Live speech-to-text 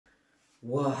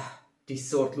Wow, this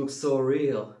sword looks so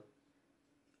real.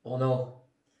 Oh no,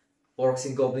 orcs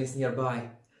and goblins nearby.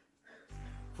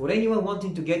 For anyone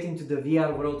wanting to get into the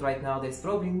VR world right now, there's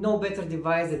probably no better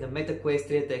device than the Meta Quest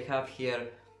 3 that I have here.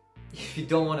 If you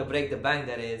don't want to break the bank,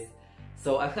 that is.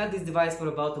 So I've had this device for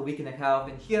about a week and a half,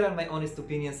 and here are my honest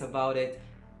opinions about it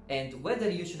and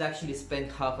whether you should actually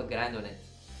spend half a grand on it.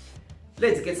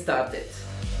 Let's get started.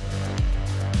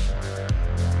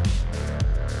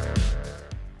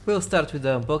 We'll start with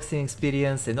the unboxing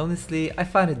experience, and honestly, I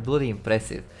find it bloody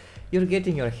impressive. You're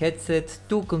getting your headset,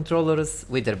 2 controllers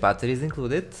with their batteries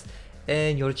included,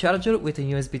 and your charger with a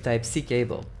USB Type-C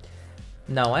cable.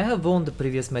 Now, I have owned the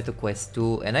previous Meta Quest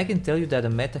 2, and I can tell you that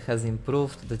the Meta has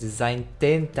improved the design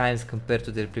 10 times compared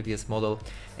to their previous model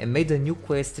and made the new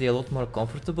Quest 3 a lot more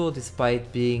comfortable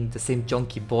despite being the same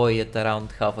chunky boy at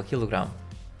around half a kilogram.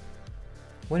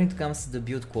 When it comes to the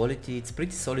build quality, it's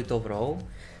pretty solid overall.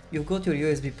 You've got your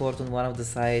USB port on one of the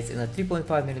sides and a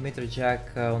 3.5mm jack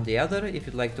on the other if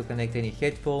you'd like to connect any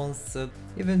headphones,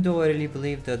 even though I really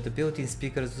believe that the built-in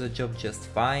speakers do the job just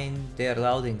fine. They are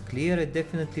loud and clear and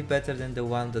definitely better than the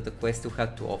one that the Quest 2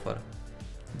 had to offer.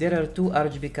 There are 2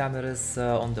 RGB cameras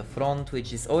on the front,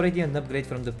 which is already an upgrade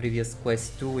from the previous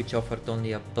Quest 2, which offered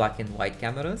only black and white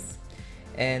cameras.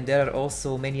 And there are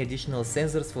also many additional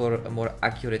sensors for a more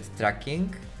accurate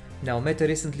tracking. Now, Meta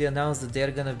recently announced that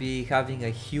they're gonna be having a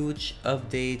huge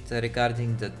update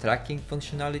regarding the tracking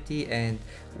functionality, and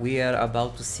we are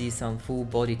about to see some full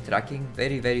body tracking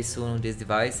very soon on this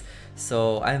device,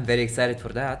 so I'm very excited for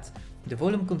that. The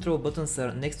volume control buttons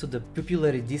are next to the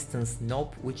pupillary distance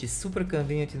knob, which is super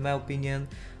convenient in my opinion,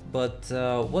 but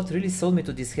what really sold me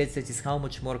to this headset is how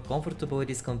much more comfortable it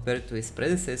is compared to its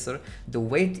predecessor. The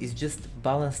weight is just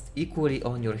balanced equally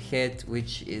on your head,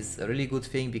 which is a really good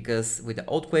thing, because with the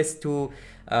old Quest 2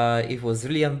 it was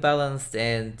really unbalanced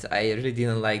and I really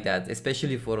didn't like that,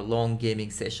 especially for long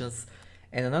gaming sessions.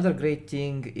 And another great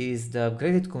thing is the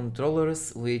upgraded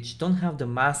controllers, which don't have the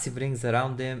massive rings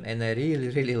around them, and I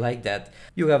really like that.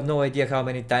 You have no idea how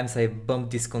many times I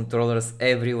bumped these controllers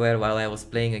everywhere while I was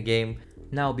playing a game.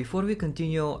 Now, before we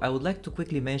continue, I would like to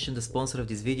quickly mention the sponsor of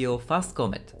this video, Fast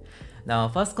Comet. Now,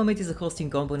 Fast Comet is a hosting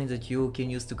company that you can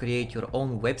use to create your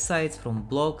own websites, from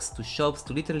blogs to shops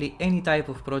to literally any type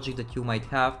of project that you might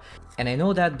have, and I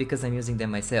know that because I'm using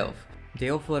them myself. They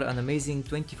offer an amazing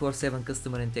 24/7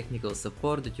 customer and technical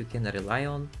support that you can rely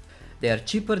on. They are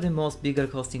cheaper than most bigger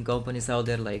hosting companies out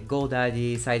there like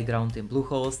GoDaddy, SiteGround and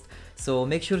Bluehost, so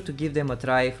make sure to give them a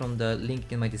try from the link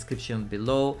in my description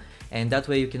below, and that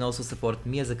way you can also support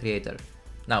me as a creator.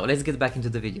 Now let's get back into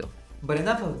the video. But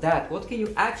enough of that, what can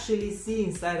you actually see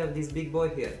inside of this big boy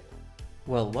here?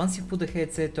 Well, once you put the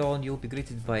headset on, you'll be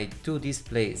greeted by 2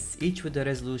 displays, each with a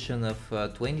resolution of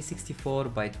 2064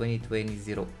 by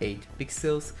 2020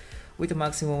 pixels, with a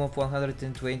maximum of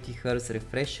 120Hz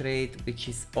refresh rate, which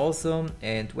is awesome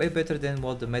and way better than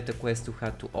what the Meta Quest 2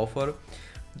 had to offer.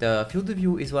 The field of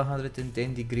view is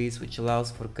 110 degrees, which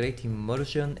allows for great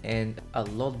immersion and a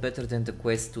lot better than the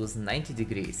Quest 2's 90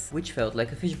 degrees, which felt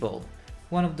like a fishbowl.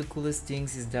 One of the coolest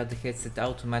things is that the headset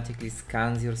automatically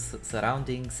scans your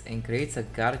surroundings and creates a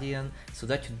guardian so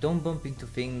that you don't bump into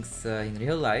things in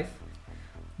real life.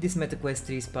 This Meta Quest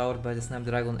 3 is powered by the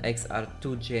Snapdragon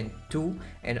XR2 Gen 2,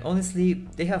 and honestly,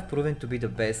 they have proven to be the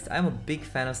best. I'm a big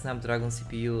fan of Snapdragon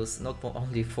CPUs, not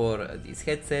only for these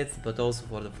headsets, but also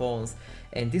for the phones,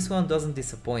 and this one doesn't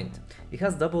disappoint. It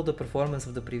has double the performance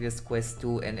of the previous Quest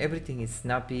 2, and everything is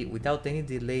snappy without any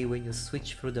delay when you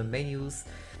switch through the menus.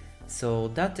 So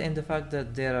that, and the fact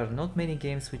that there are not many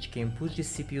games which can push this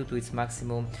CPU to its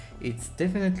maximum, it's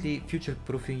definitely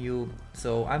future-proofing you,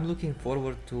 so I'm looking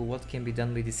forward to what can be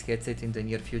done with this headset in the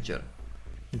near future.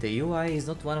 The UI is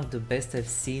not one of the best I've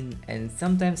seen, and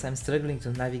sometimes I'm struggling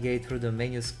to navigate through the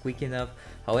menus quick enough.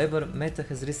 However, Meta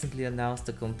has recently announced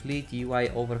a complete UI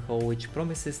overhaul which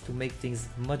promises to make things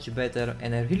much better,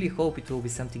 and I really hope it will be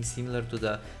something similar to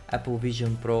the Apple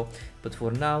Vision Pro, but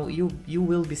for now you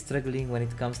will be struggling when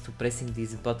it comes to pressing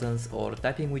these buttons or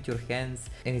typing with your hands,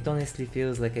 and it honestly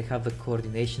feels like I have the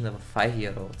coordination of a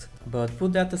 5-year-old. But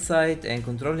put that aside, and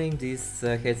controlling this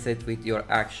headset with your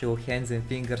actual hands and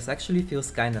fingers actually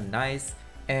feels kinda nice,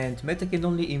 and Meta can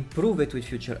only improve it with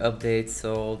future updates,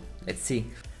 so let's see.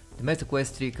 The Meta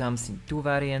Quest 3 comes in 2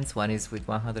 variants, one is with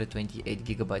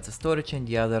 128GB of storage and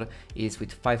the other is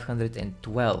with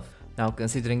 512. Now,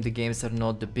 considering the games are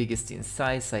not the biggest in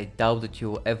size, I doubt that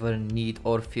you will ever need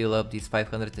or fill up these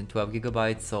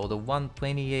 512GB, so the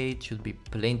 128 should be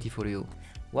plenty for you.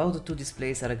 While the 2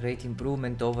 displays are a great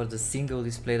improvement over the single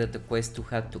display that the Quest 2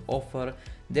 had to offer,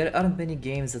 there aren't many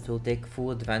games that will take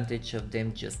full advantage of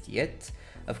them just yet.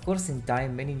 Of course, in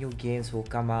time many new games will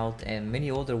come out and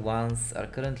many older ones are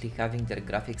currently having their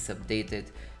graphics updated,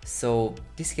 so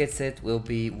this headset will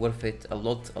be worth it a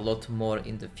lot more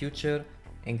in the future.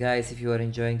 And guys, if you are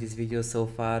enjoying this video so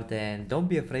far, then don't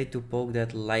be afraid to poke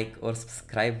that like or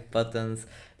subscribe buttons,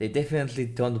 they definitely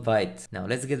don't bite. Now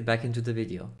let's get back into the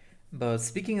video. But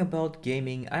speaking about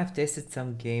gaming, I've tested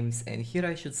some games, and here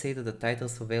I should say that the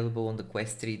titles available on the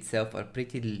Quest 3 itself are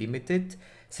pretty limited,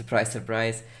 surprise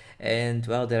surprise, and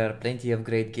well, there are plenty of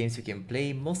great games you can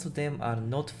play. Most of them are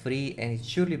not free, and it's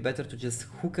surely better to just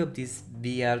hook up this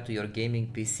VR to your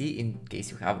gaming PC in case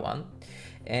you have one,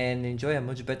 and enjoy a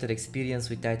much better experience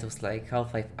with titles like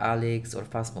Half-Life Alyx or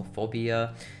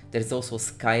Phasmophobia. There's also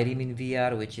Skyrim in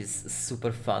VR, which is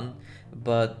super fun,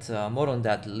 but more on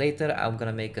that later. I'm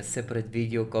gonna make a separate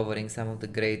video covering some of the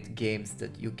great games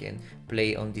that you can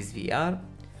play on this VR.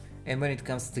 And when it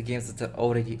comes to the games that are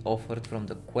already offered from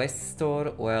the Quest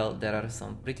store, well, there are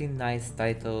some pretty nice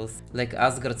titles like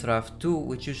Asgard's Wrath 2,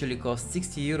 which usually costs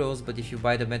 60 euros, but if you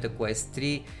buy the Meta Quest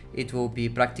 3 it will be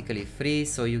practically free,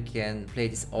 so you can play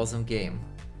this awesome game.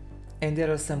 And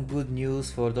there are some good news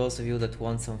for those of you that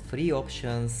want some free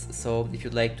options. So if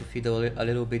you'd like to fiddle a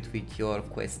little bit with your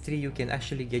Quest 3, you can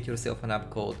actually get yourself an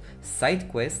app called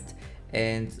SideQuest.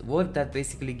 And what that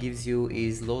basically gives you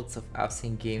is loads of apps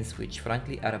and games which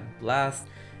frankly are a blast,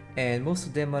 and most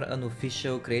of them are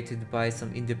unofficial, created by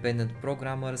some independent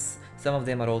programmers. Some of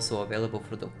them are also available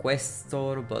for the Quest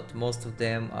store, but most of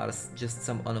them are just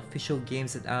some unofficial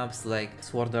games and apps like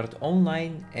Sword Art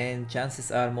Online, and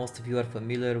chances are most of you are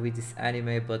familiar with this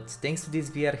anime, but thanks to these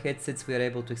VR headsets we are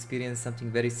able to experience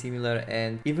something very similar,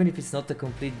 and even if it's not a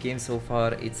complete game so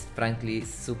far, it's frankly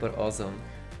super awesome.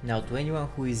 Now, to anyone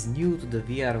who is new to the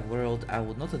VR world, I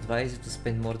would not advise you to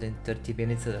spend more than 30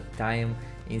 minutes at a time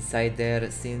inside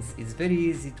there, since it's very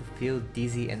easy to feel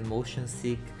dizzy and motion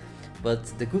sick. But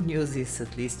the good news is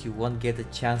at least you won't get a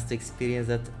chance to experience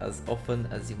that as often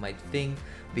as you might think,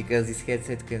 because this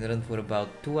headset can run for about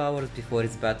 2 hours before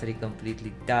its battery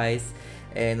completely dies,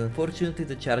 and unfortunately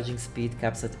the charging speed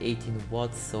caps at 18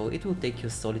 watts, so it will take you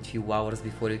a solid few hours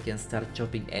before you can start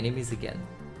chopping enemies again.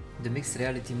 The mixed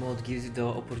reality mode gives you the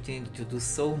opportunity to do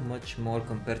so much more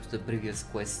compared to the previous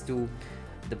Quest 2.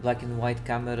 The black and white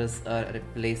cameras are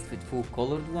replaced with full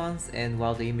colored ones, and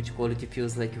while the image quality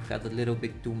feels like you had a little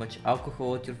bit too much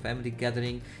alcohol at your family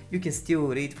gathering, you can still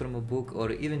read from a book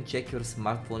or even check your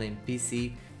smartphone and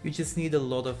PC. You just need a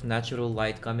lot of natural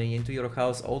light coming into your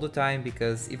house all the time,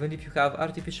 because even if you have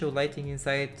artificial lighting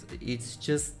inside, it's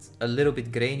just a little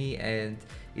bit grainy and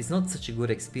it's not such a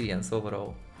good experience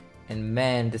overall. And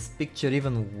man, this picture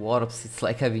even warps, it's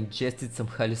like I've ingested some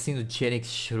hallucinogenic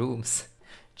shrooms.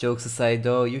 Jokes aside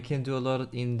though, you can do a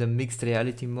lot in the mixed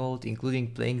reality mode,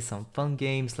 including playing some fun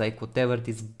games like whatever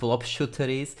this blob shooter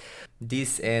is.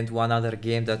 This and one other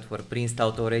game that were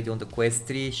pre-installed already on the Quest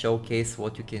 3 showcase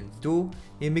what you can do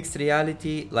in mixed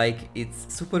reality. Like,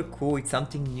 it's super cool, it's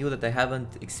something new that I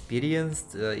haven't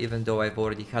experienced, even though I've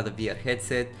already had a VR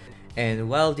headset. And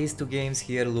while these two games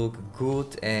here look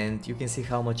good and you can see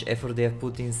how much effort they have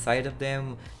put inside of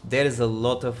them, there is a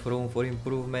lot of room for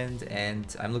improvement, and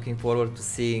I'm looking forward to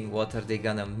seeing what are they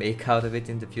gonna make out of it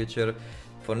in the future.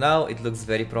 For now, it looks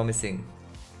very promising.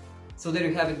 So there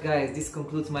you have it guys, this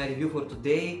concludes my review for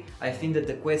today. I think that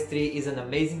the Quest 3 is an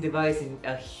amazing device and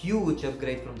a huge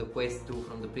upgrade from the Quest 2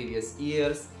 from the previous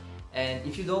years. And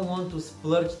if you don't want to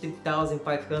splurge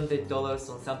 $3,500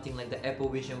 on something like the Apple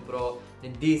Vision Pro,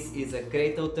 then this is a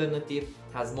great alternative,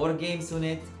 has more games on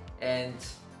it, and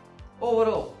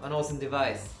overall an awesome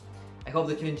device. I hope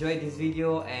that you enjoyed this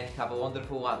video and have a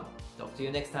wonderful one. Talk to you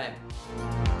next time.